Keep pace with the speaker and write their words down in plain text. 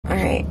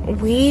Okay,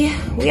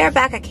 we are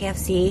back at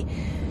KFC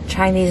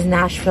trying these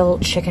Nashville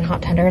chicken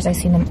hot tenders. I've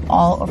seen them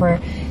all over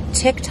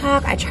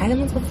TikTok. I tried them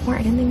once before.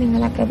 I didn't think they were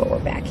that good, but we're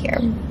back here.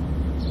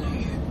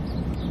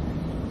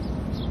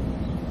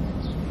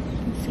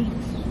 Let's see.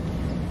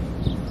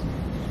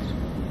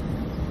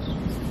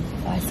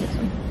 Oh, I see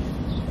them.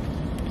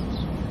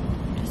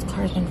 This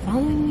car's been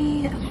following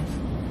me. Okay.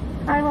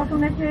 Hi,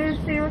 welcome to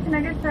KFC. What can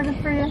I get started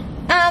for you?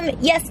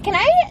 Yes, can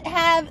I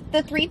have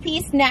the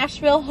 3-piece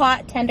Nashville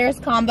hot tenders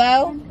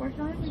combo?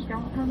 Unfortunately, we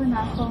don't have a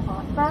Nashville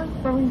hot sauce,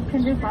 but we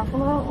can do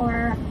buffalo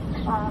or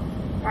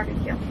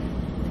barbecue.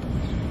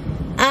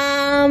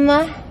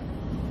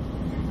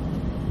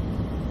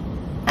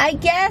 I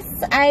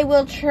guess I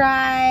will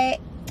try.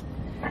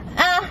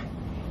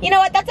 You know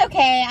what? That's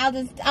okay.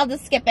 I'll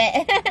just skip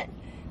it.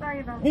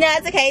 Sorry about that. No,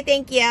 it's okay.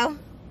 Thank you.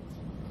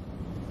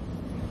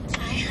 I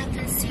have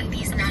been seeing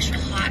these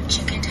Nashville hot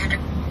chicken tenders.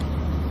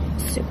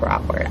 Super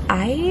awkward.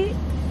 I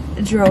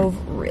drove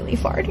really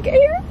far to get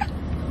here.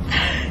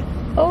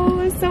 Oh,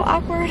 it's so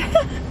awkward.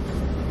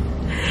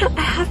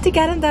 I have to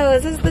get in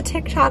those. This is the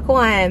TikTok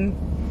one.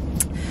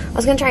 I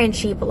was gonna try and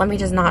cheat, but let me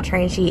just not try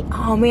and cheat.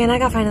 Oh man, I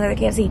gotta find another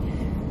KFC.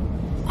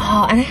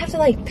 Oh, and I have to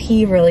like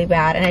pee really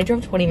bad, and I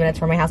drove 20 minutes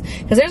from my house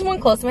because there's one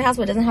close to my house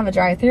but it doesn't have a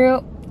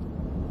drive-through.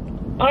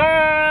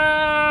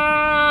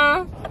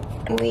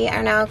 We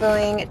are now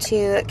going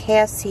to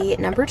KFC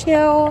number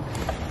 2.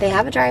 They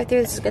have a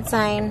drive-through. This is a good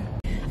sign.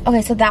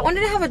 Okay, so that one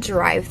didn't have a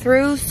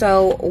drive-through,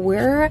 so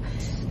we're,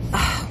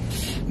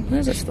 what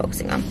is this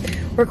focusing on?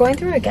 We're going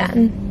through it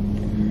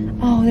again.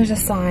 Oh, there's a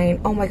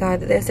sign. Oh my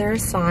God, is there a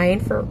sign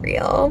for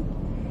real?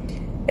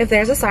 If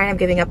there's a sign, I'm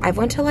giving up. I've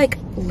went to like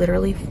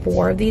literally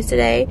 4 of these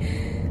today,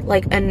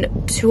 like, and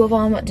 2 of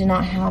them did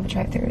not have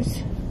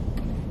drive-throughs.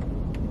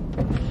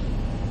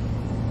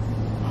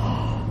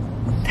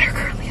 They're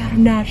currently out of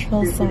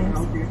Nashville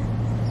sauce.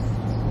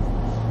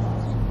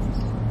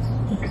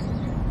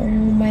 Oh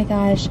my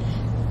gosh.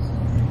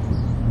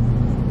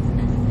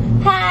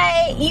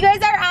 Hi, you guys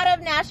are out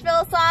of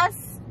Nashville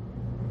sauce?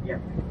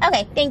 Yes.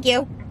 Okay, thank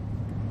you.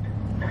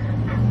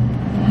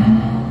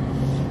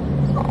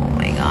 Oh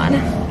my God.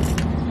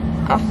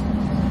 Oh.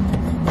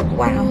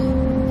 Wow.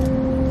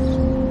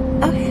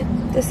 Okay,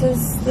 this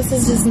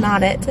is just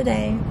not it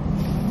today.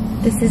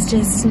 This is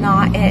just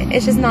not it.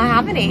 It's just not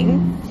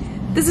happening.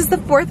 This is the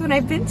 4th one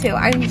I've been to.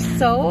 I'm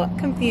so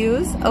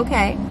confused.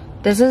 Okay.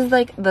 This is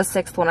like the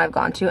 6th one I've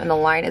gone to, and the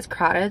line is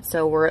crowded,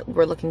 so we're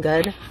looking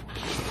good.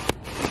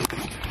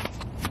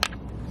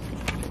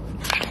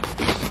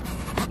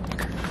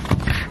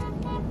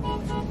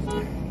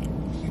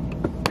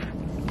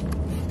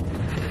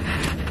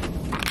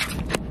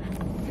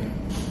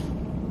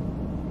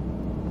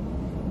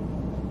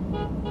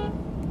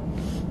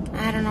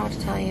 I don't know what to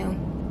tell you.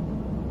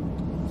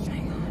 Oh my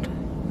God.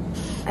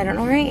 I don't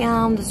know where I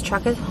am. This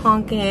truck is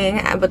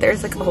honking, but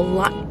there's like a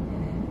lot.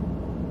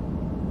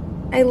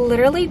 I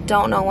literally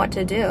don't know what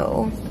to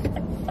do.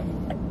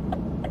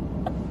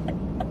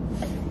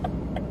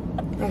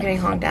 I'm getting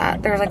honked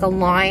at. There's like a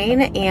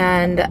line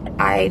and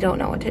I don't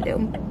know what to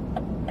do.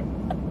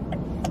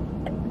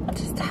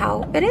 Just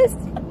how it is.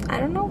 I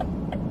don't know.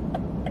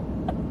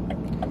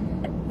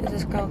 Is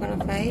this girl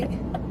gonna fight?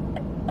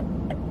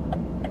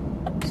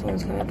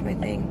 Someone's coming up to my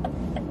thing.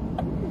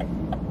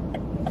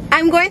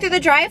 I'm going through the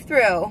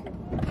drive-thru.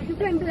 You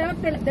can block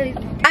the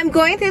I'm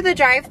going through the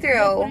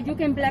drive-thru. you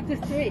can block the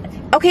street.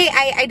 Okay,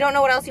 I don't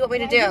know what else you want me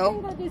to You do.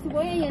 can go this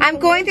way and I'm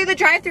going through the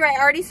drive-thru. I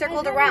already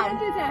circled around.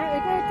 Go to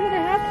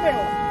the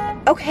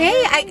hospital.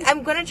 Okay,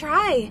 I'm gonna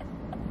try.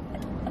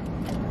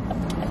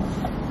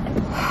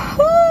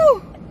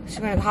 Whew. She's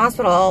going to the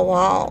hospital.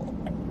 Well,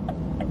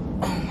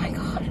 oh my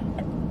God.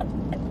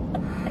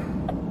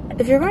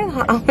 If you're going to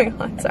the oh my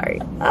God,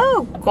 sorry.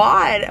 Oh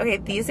God. Okay,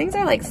 these things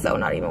are like so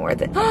not even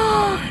worth it.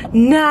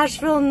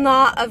 Nashville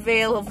not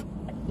available.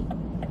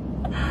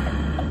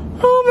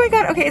 Oh my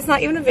God. Okay, it's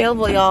not even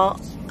available, y'all.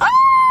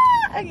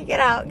 Ah! Okay, get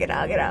out, get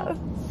out, get out.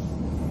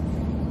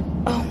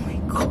 Oh my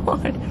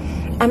God.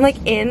 I'm like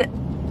in,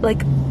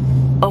 like,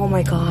 oh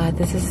my God,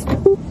 this is,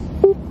 I'm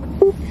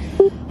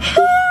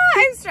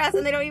stressed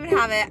and they don't even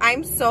have it.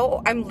 I'm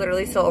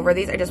literally so over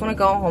these. I just want to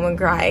go home and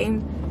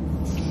cry.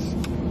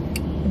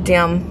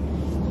 Damn.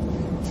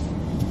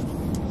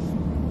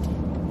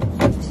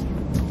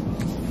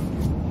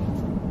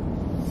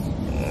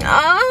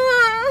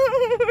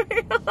 Oh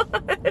my God.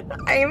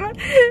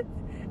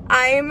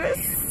 I'm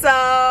so,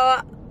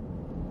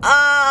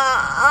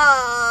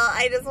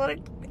 I just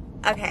want to,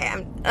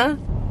 okay,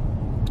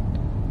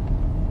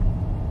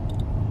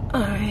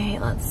 all right,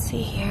 let's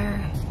see here.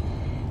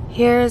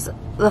 Here's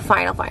the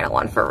final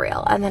one for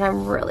real. And then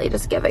I'm really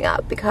just giving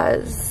up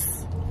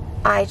because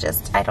I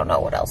don't know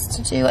what else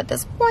to do at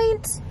this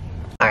point.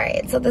 All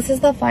right, so this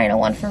is the final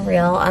one for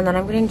real. And then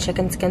I'm getting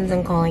chicken skins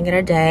and calling it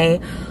a day.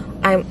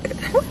 I'm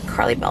like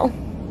Carly Bell,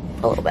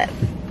 a little bit.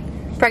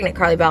 Pregnant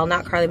Carly Bell,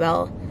 not Carly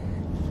Bell.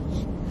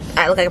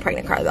 I look like a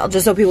pregnant Carly Bell,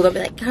 just so people don't be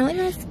like, Carly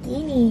Bell's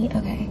skinny.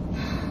 Okay.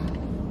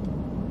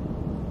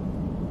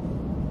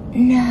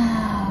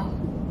 No.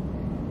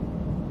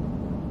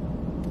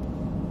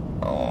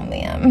 Oh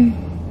man.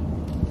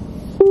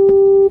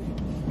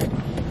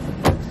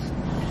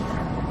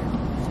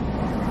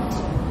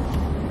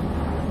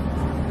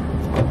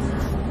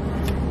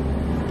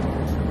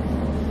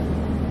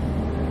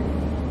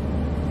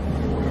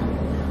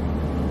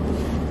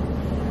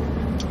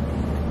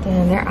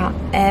 Damn, they're out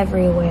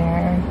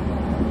everywhere.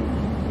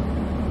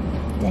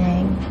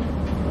 Dang.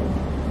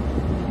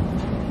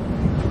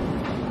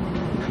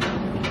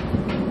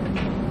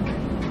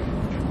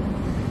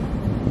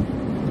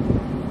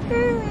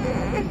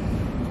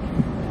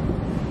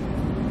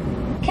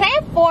 Can I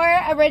have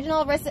 4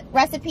 original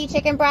recipe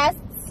chicken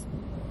breasts?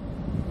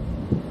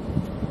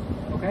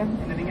 Okay,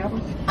 anything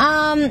else?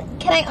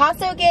 Can I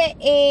also get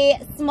a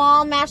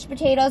small mashed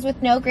potatoes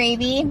with no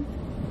gravy?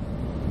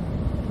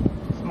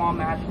 Small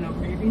mash, no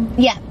gravy?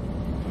 Yeah.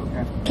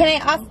 Okay. Can I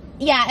also,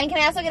 yeah, and can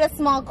I also get a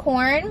small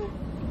corn?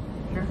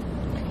 Sure.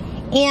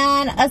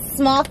 And a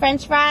small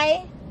french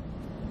fry?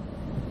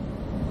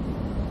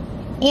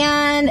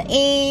 And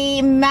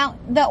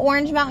the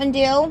orange Mountain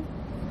Dew?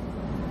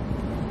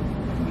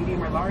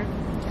 Medium or large?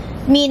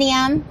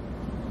 Medium.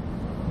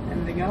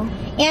 Anything else?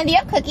 And do you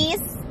have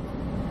cookies?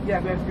 Yeah,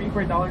 we have 3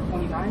 for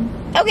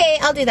 $1.29. Okay,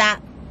 I'll do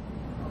that.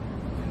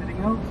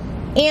 Anything else?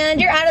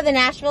 And you're out of the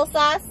Nashville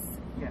sauce?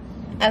 Yes.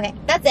 Okay,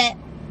 that's it.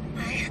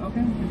 Okay,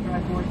 just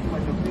drive towards the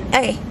window, please.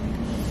 Okay.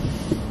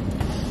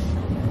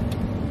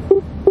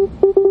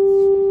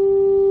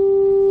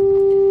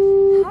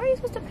 How are you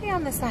supposed to pay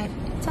on this side?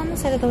 It's on the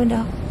side of the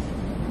window.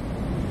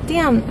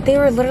 Damn, they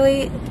were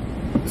literally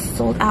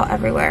sold out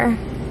everywhere.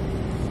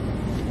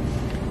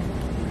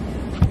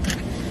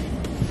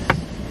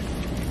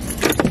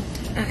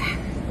 Okay.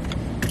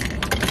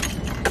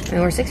 I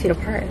mean, we're 6 feet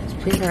apart.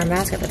 Please wear a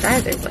mask at the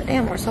drive-thru, but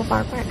damn, we're so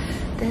far apart.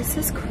 This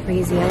is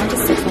crazy. I went to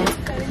 6 months.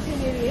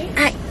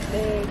 Hi.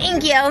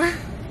 Thank you.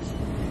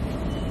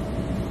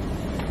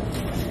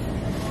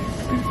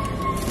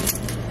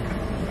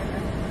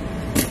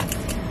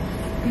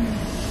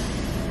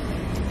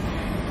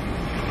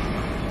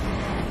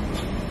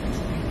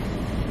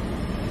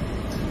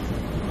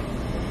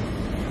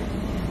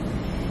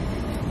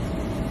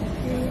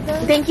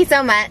 Thank you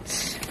so much.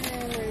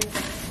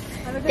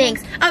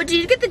 Thanks. Oh, did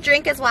you get the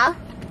drink as well?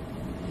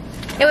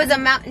 It was a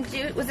Mountain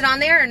Dew. Was it on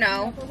there or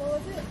no?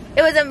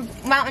 It was a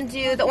Mountain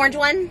Dew, the orange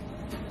one.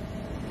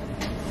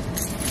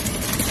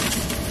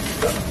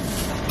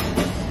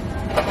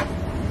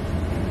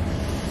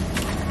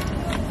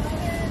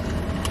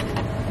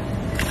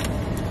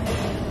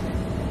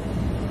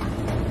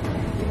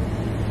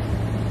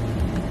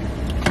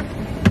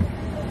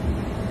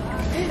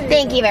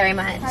 Thank you very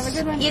much. Have a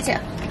good one. You too.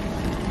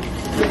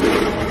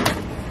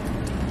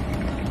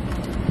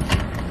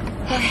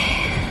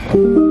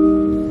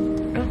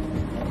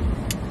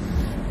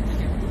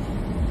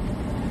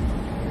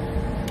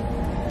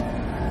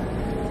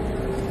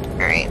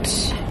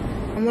 Alright.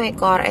 Oh my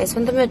god, I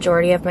spent the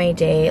majority of my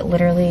day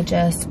literally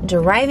just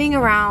driving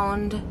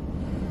around.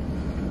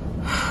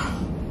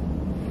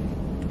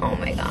 Oh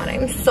my god,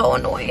 I'm so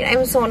annoyed.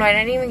 I'm so annoyed.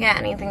 I didn't even get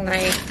anything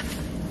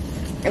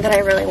that I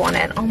really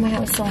wanted. Oh my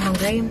god, I'm so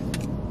hungry.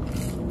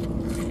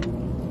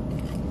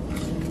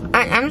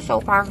 I'm so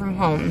far from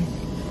home.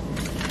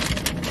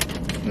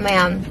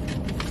 Man.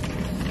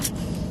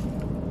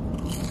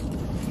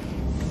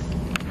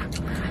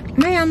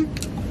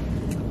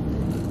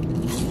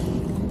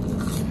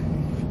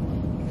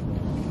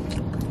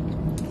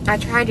 I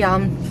tried,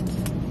 y'all.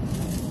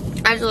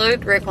 It's literally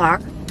 3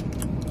 o'clock.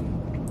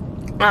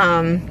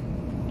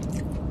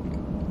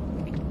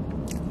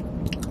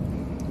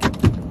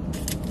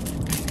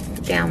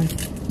 Damn.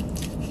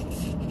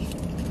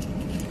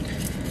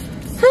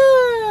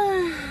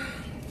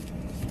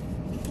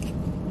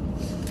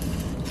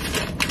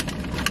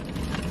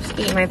 Just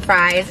eating my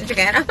fries and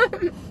chicken.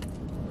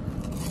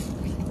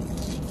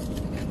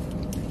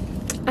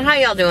 How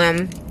y'all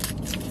doing?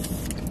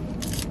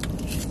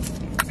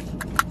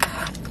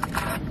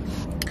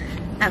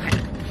 Okay.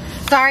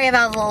 Sorry if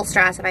I was a little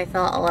stressed, if I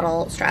felt a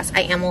little stressed.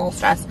 I am a little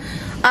stressed.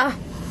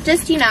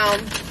 Just, you know.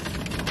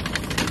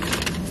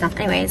 So,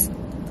 anyways.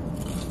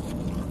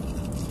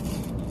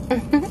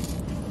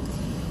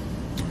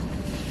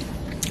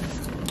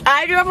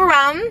 I drove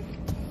around.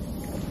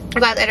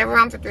 Guys, I drove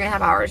around for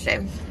 3.5 hours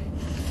today.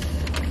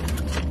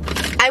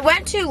 I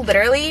went to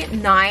literally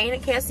 9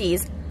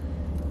 KFCs.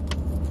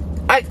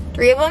 Like,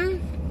 3 of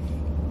them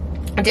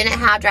didn't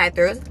have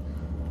drive-thrus.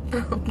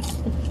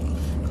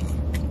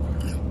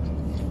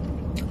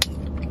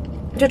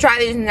 To try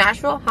these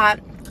Nashville hot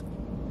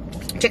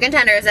chicken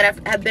tenders that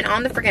have been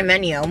on the freaking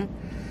menu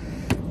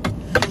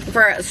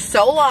for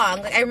so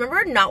long. Like, I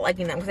remember not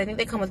liking them because I think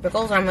they come with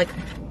pickles, and I'm like,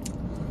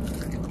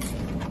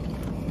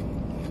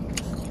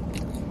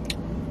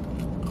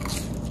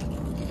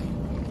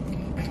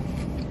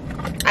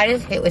 I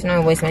just hate wasting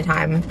my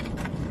time.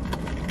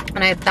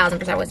 And I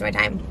 1000% wasted my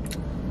time.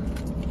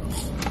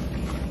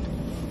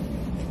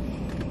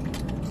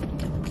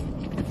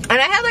 And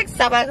I had like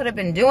stuff I could have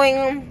been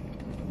doing.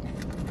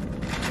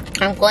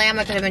 I'm glam,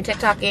 I could have been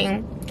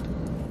TikToking.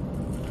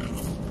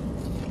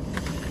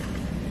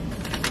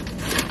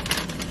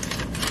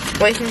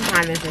 Wasting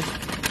time is just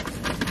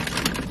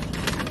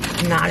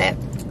not it.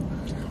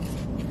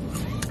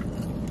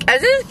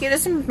 This is cute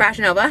as some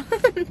Fashion Nova.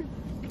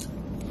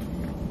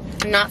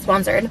 Not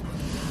sponsored.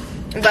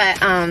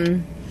 But, I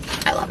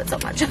love it so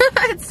much.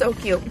 It's so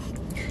cute.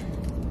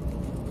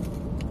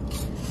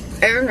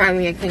 It reminds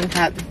me of King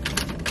Tut,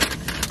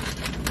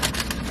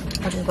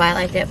 which is why I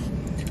liked it.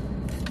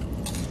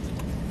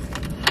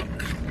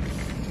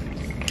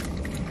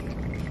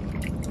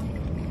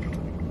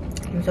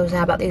 I'm so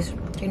sad about these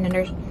chicken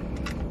tenders.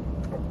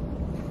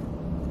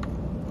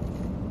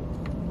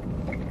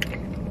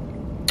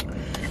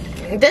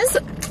 This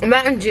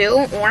Mountain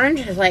Dew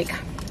orange is like,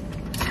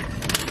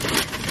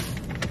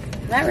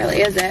 that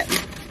really is it.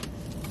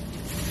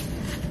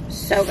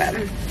 So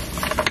good.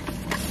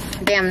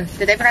 Damn,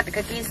 did they forget the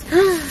cookies?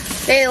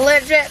 They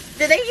legit,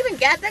 did they even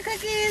get the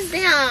cookies?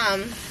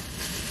 Damn.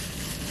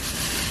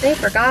 They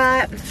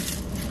forgot.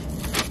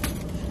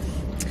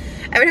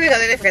 Every time I go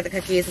there, they forget the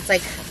cookies. It's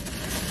like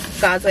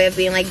God's way of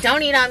being like,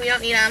 don't eat them, you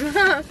don't need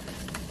them.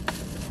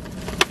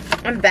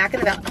 I'm back in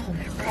the belt. Oh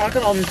my God, look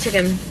at all the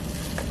chicken.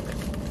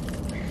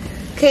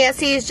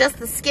 KFC is just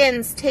the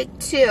skins, take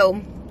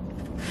 2.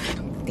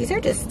 These are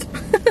just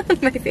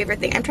my favorite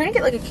thing. I'm trying to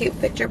get like a cute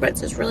picture, but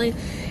it's just really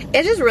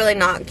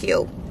not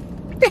cute.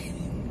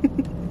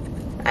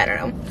 I don't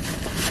know.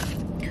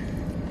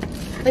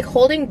 Like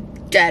holding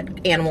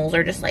dead animals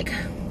are just like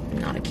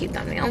not a cute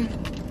thumbnail.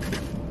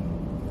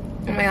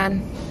 Oh my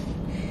God.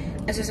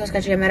 This is so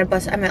sketchy. I'm at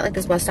like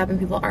this bus stop and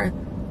people are.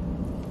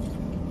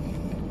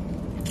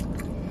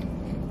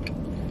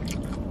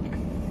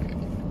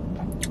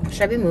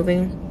 Should I be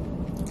moving?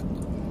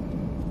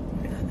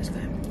 Oh my God, this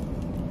guy.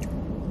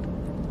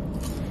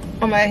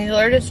 Oh my God, he's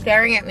literally just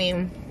staring at me.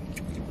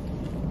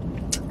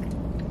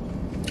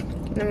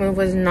 The move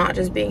was not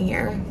just being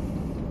here.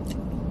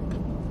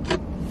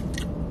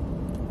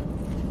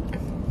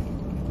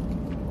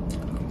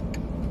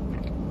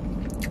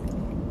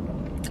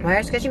 Why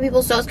are sketchy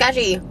people so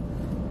sketchy?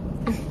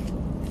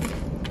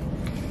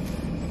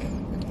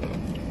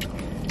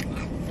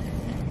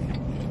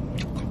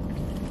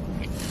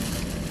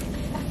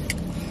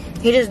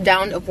 He just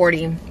downed a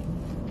 40.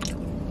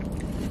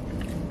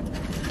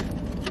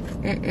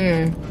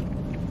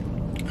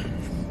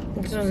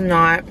 This was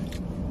not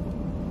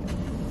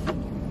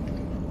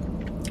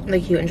the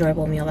cute,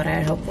 enjoyable meal that I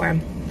had hoped for.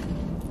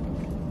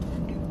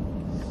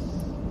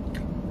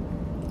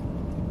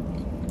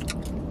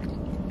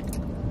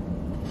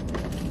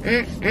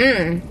 I'm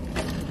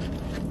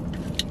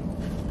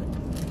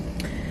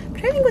trying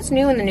to think what's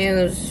new in the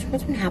news.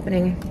 What's been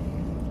happening?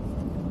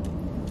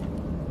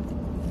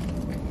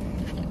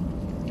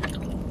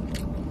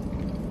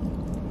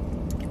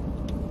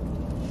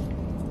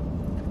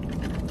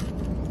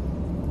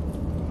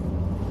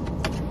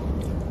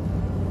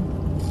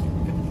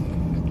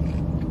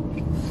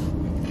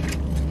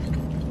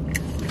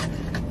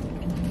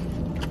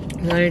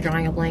 I'm literally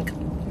drawing a blank.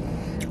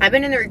 I've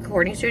been in the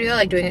recording studio,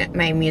 like doing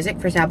my music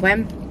for Subway.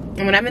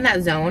 And when I'm in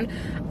that zone,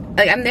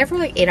 like I'm there for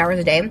like 8 hours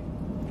a day.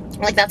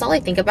 Like that's all I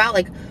think about.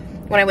 Like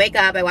when I wake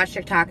up, I watch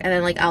TikTok, and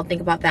then like I'll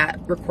think about that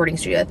recording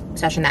studio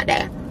session that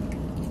day.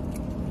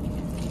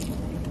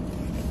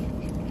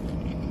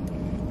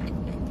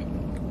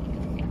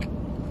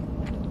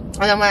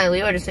 And then when I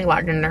leave, I just think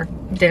about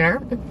dinner.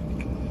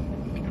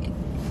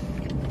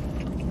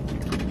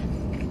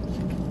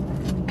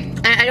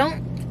 And I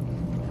don't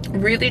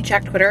really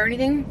check Twitter or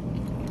anything.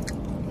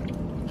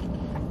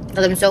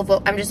 Because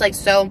I'm just like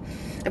so,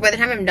 like by the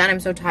time I'm done, I'm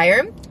so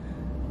tired.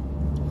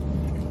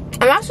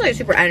 I'm also like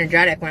super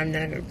energetic when I'm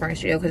done in the recording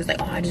studio because it's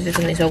like, oh, I just did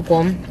something so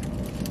cool.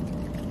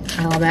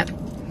 I love it.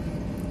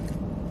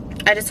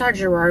 I just saw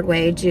Gerard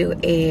Way do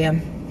a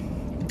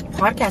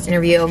podcast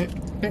interview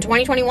in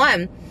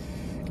 2021.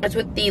 It's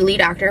with the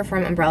lead actor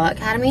from Umbrella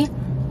Academy.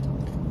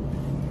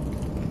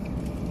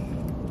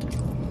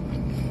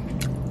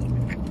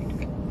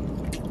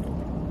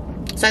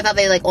 So I thought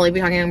they'd like only be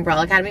talking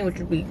Umbrella Academy, which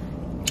would be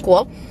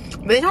cool.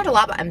 But they talked a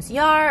lot about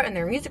MCR and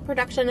their music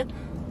production.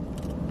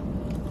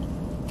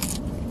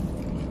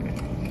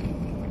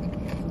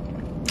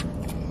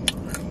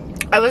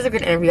 It was a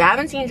good interview. I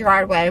haven't seen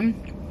Gerard Way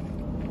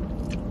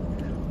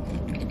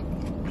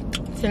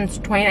since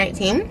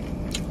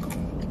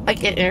 2019.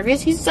 Like in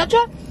interviews, he's such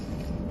a,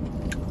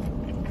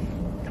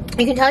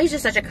 you can tell he's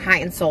just such a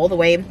kind soul, the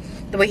way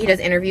he does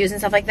interviews and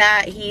stuff like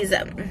that. He's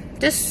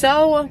just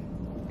so,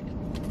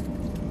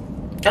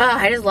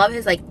 I just love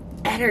his like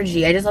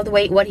energy. I just love the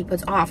way what he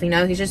puts off, you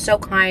know. He's just so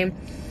kind.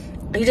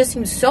 He just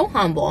seems so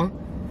humble.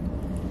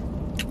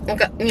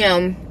 Like, you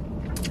know,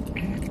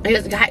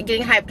 he's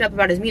getting hyped up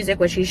about his music,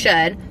 which he should.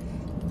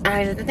 And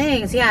I just,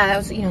 thanks, yeah, that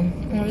was, you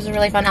know, it was a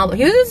really fun album.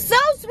 He was so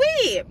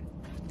sweet.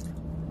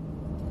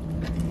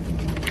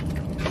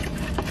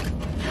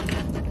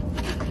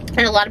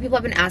 And a lot of people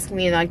have been asking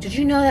me, like, did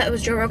you know that it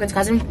was Joe Rogan's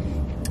cousin?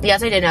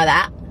 Yes, I did know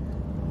that.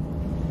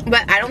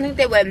 But I don't think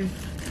they would.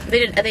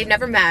 They've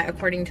never met,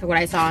 according to what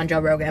I saw on Joe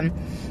Rogan.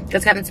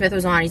 Because Kevin Smith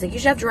was on. He's like, you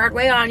should have Gerard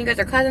Way on. You guys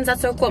are cousins.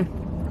 That's so cool.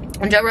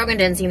 And Joe Rogan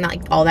didn't seem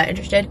like all that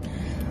interested.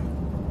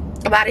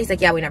 about it. He's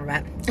like, yeah, we never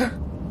met.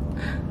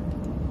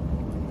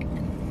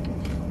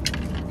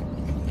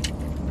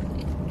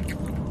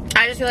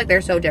 I just feel like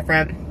they're so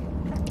different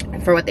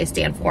for what they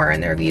stand for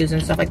and their views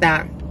and stuff like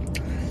that.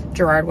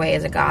 Gerard Way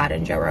is a god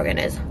and Joe Rogan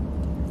is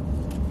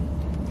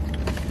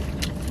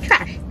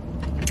trash.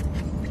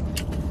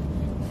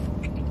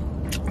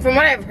 From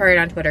what I've heard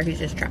on Twitter, he's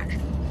just trash.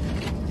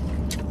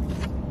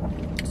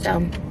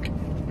 So,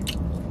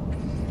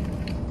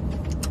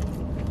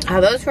 how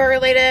those two are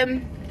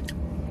related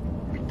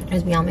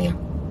is beyond me.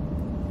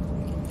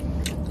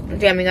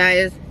 Damn, you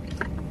guys.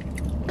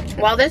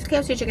 While this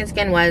KFC chicken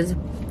skin was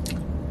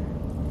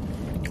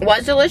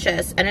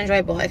delicious and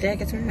enjoyable, I think I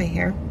get some in my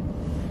hair.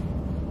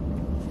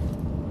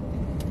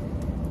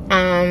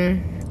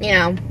 You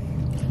know,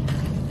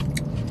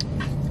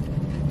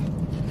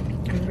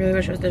 I really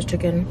wish it was this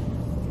chicken,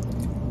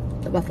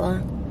 the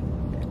buffalo,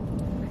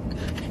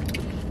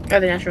 or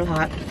the natural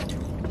hot.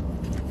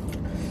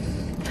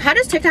 How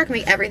does TikTok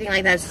make everything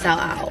like that sell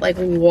out? Like,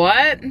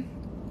 what?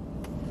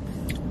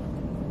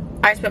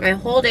 I spent my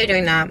whole day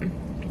doing that.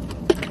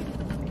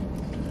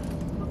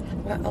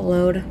 What a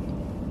load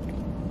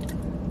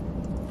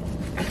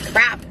of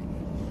crap.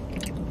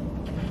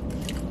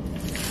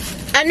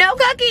 And no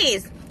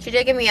cookies. She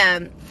did give me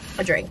a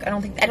drink. I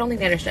don't think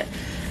they understood.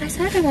 I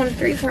said I wanted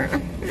 3 for her.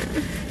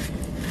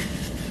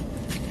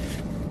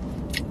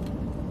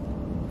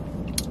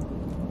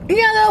 You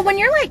know, though, when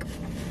you're like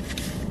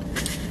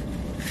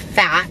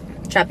fat,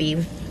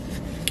 chubby,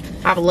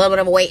 have a little bit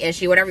of a weight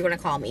issue, whatever you want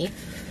to call me,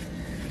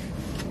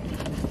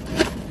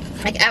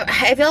 like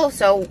I feel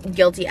so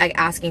guilty like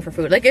asking for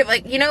food. Like if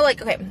like, you know,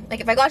 like, okay, like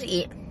if I go out to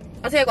eat,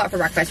 let's say I go out for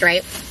breakfast,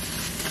 right?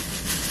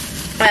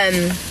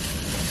 I'm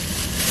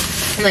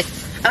like,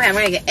 okay, I'm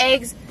gonna get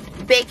eggs,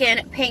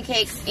 bacon,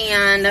 pancakes,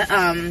 and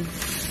I'm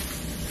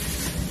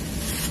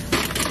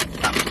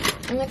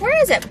like,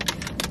 where is it?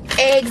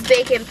 Eggs,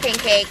 bacon,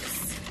 pancakes,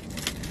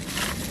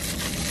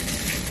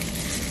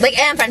 like,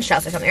 and French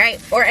toast or something,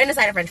 right? Or and a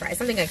side of French fries,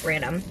 something like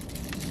random.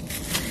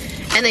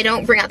 And they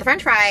don't bring out the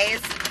French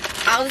fries.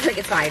 I'll just be like,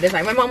 it's fine, it's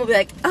fine. My mom will be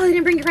like, oh, they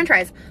didn't bring your French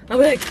fries. I'll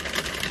be like,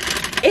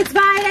 it's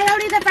fine, I don't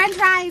need the French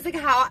fries. Like,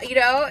 how, you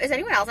know, is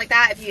anyone else like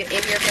that? If you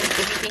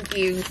think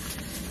you,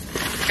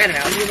 I don't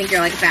know, if you think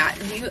you're like fat,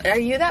 are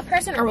you that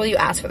person, or will you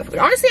ask for the food?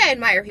 Honestly, I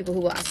admire people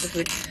who will ask for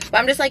food, but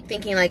I'm just like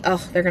thinking like,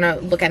 oh, they're gonna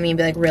look at me and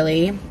be like,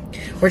 really?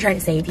 We're trying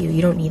to save you.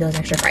 You don't need those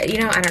extra fries. You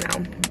know, I don't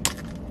know.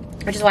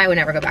 Which is why I would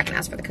never go back and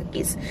ask for the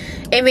cookies.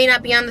 It may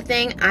not be on the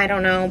thing, I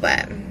don't know,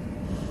 but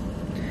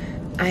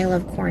I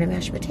love corn and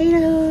mashed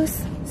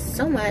potatoes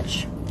so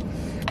much.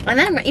 And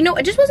then, you know,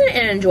 it just wasn't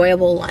an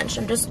enjoyable lunch.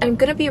 I'm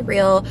gonna be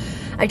real.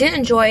 I didn't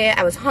enjoy it.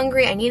 I was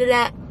hungry. I needed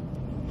it.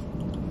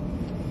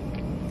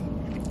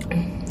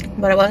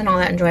 But it wasn't all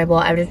that enjoyable.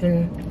 I've just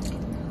been...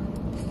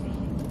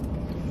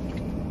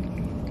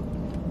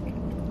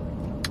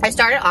 I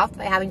started off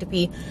by having to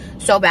pee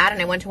so bad,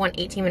 and I went to one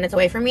 18 minutes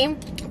away from me,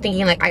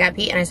 thinking like I got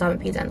pee, and I still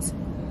haven't peed since.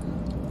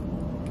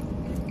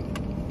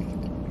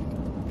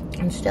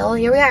 And still,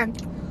 here we are.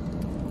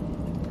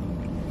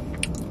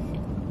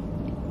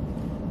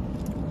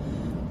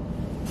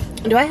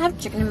 Do I have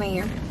chicken in my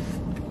ear?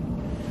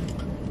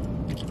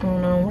 Oh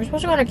no, we're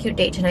supposed to go on a cute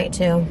date tonight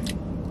too.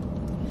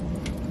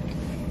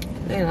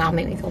 Maybe that'll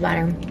make me feel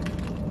better.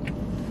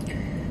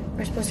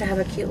 We're supposed to have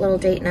a cute little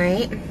date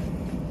night.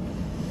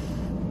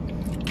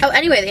 Oh,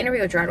 anyway, the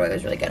interview with Gerard Way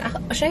was really good.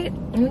 Should I?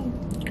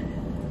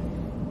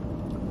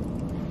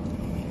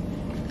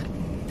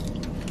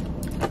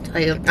 I'll tell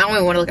you. I don't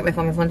even want to look at my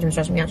phone. My phone's been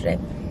stressing me out today.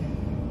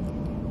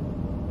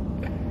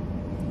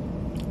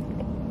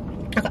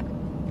 Okay.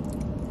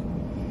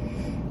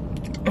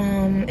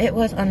 It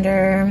was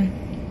under...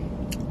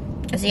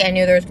 See, I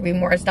knew there was going to be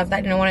more stuff that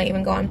I didn't want to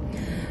even go on.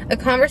 A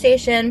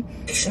conversation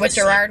with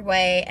Gerard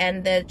Way,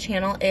 and the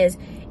channel is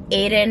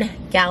Aiden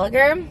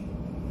Gallagher.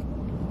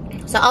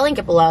 So I'll link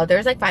it below.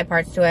 There's like 5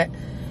 parts to it.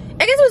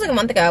 I guess it was like a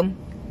month ago.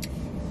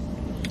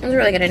 It was a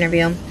really good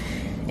interview.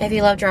 If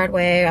you love Gerard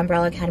Way,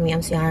 Umbrella Academy,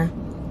 MCR.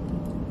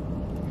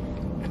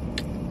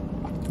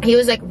 He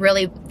was like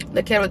really,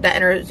 the kid with that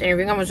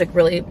interviewing him was like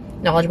really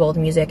knowledgeable with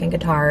music and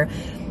guitar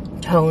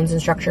tones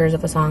and structures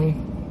of a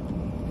song.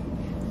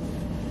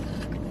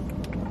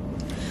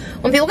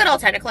 When people get all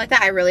technical like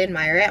that, I really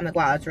admire it. I'm like,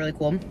 wow, that's really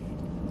cool.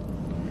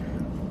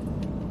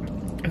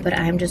 But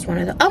I'm just one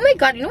of the... Oh my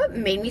god, you know what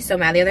made me so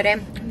mad the other day?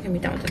 I'm gonna be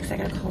done with this because I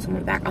gotta call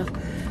someone back off.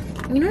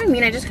 You know what I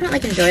mean? I just couldn't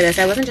like enjoy this.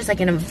 I wasn't just like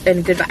in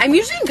good vibe. I'm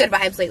usually in good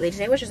vibes lately.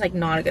 Today was just like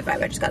not a good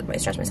vibe. I just got to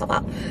stress myself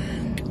out.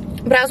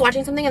 But I was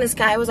watching something and this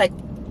guy was like,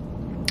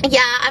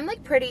 yeah, I'm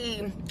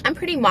pretty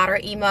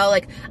moderate emo.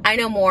 Like, I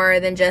know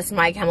more than just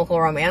My Chemical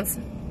Romance.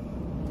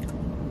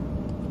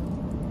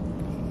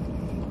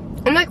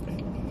 I'm like,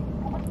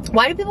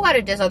 why do people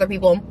gotta diss other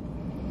people?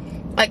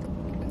 Like,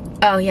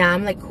 oh yeah,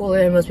 I'm like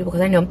cooler than most people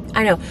because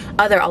I know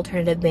other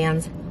alternative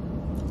bands.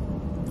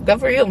 Good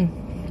for you.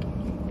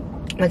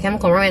 My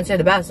Chemical Romance are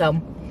the best, so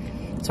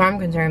as far as I'm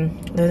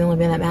concerned, they're the only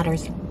band that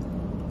matters.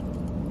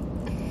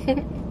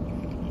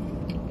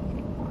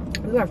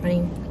 You are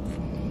funny.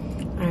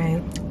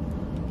 Alright.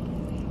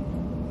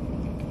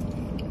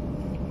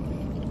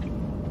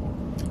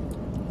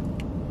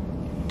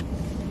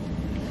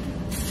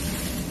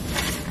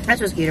 That's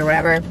was cute or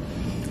whatever.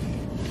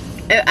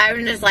 I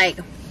was just like,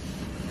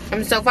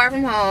 I'm so far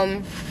from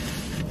home.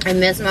 I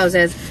miss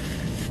Moses.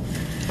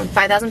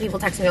 5,000 people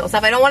text me about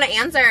stuff I don't want to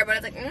answer, but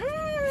it's like,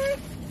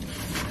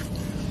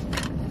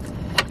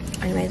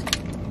 Anyways.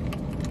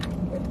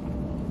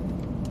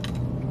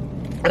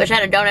 I wish I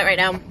had a donut right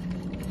now.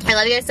 I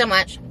love you guys so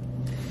much.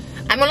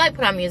 I'm gonna like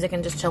put on music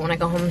and just chill when I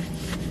go home.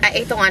 I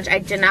ate the lunch. I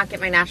did not get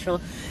my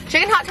Nashville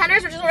chicken hot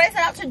tenders, which is what I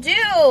set out to do.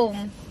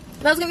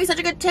 That was gonna be such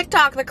a good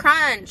TikTok, the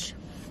crunch.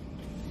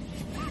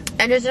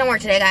 It just didn't work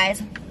today, guys.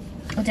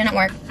 It didn't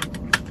work.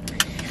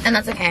 And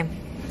that's okay.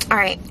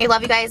 Alright, I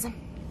love you guys.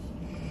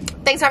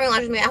 Thanks for having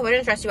lunch with me. I hope I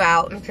didn't stress you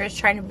out. I'm just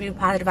trying to do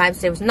positive vibes.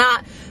 Today was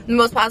not the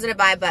most positive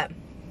vibe, but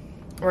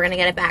we're gonna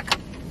get it back.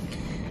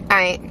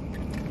 Alright.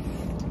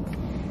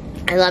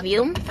 I love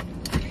you.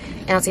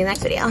 And I'll see you in the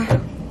next video.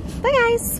 Bye, guys.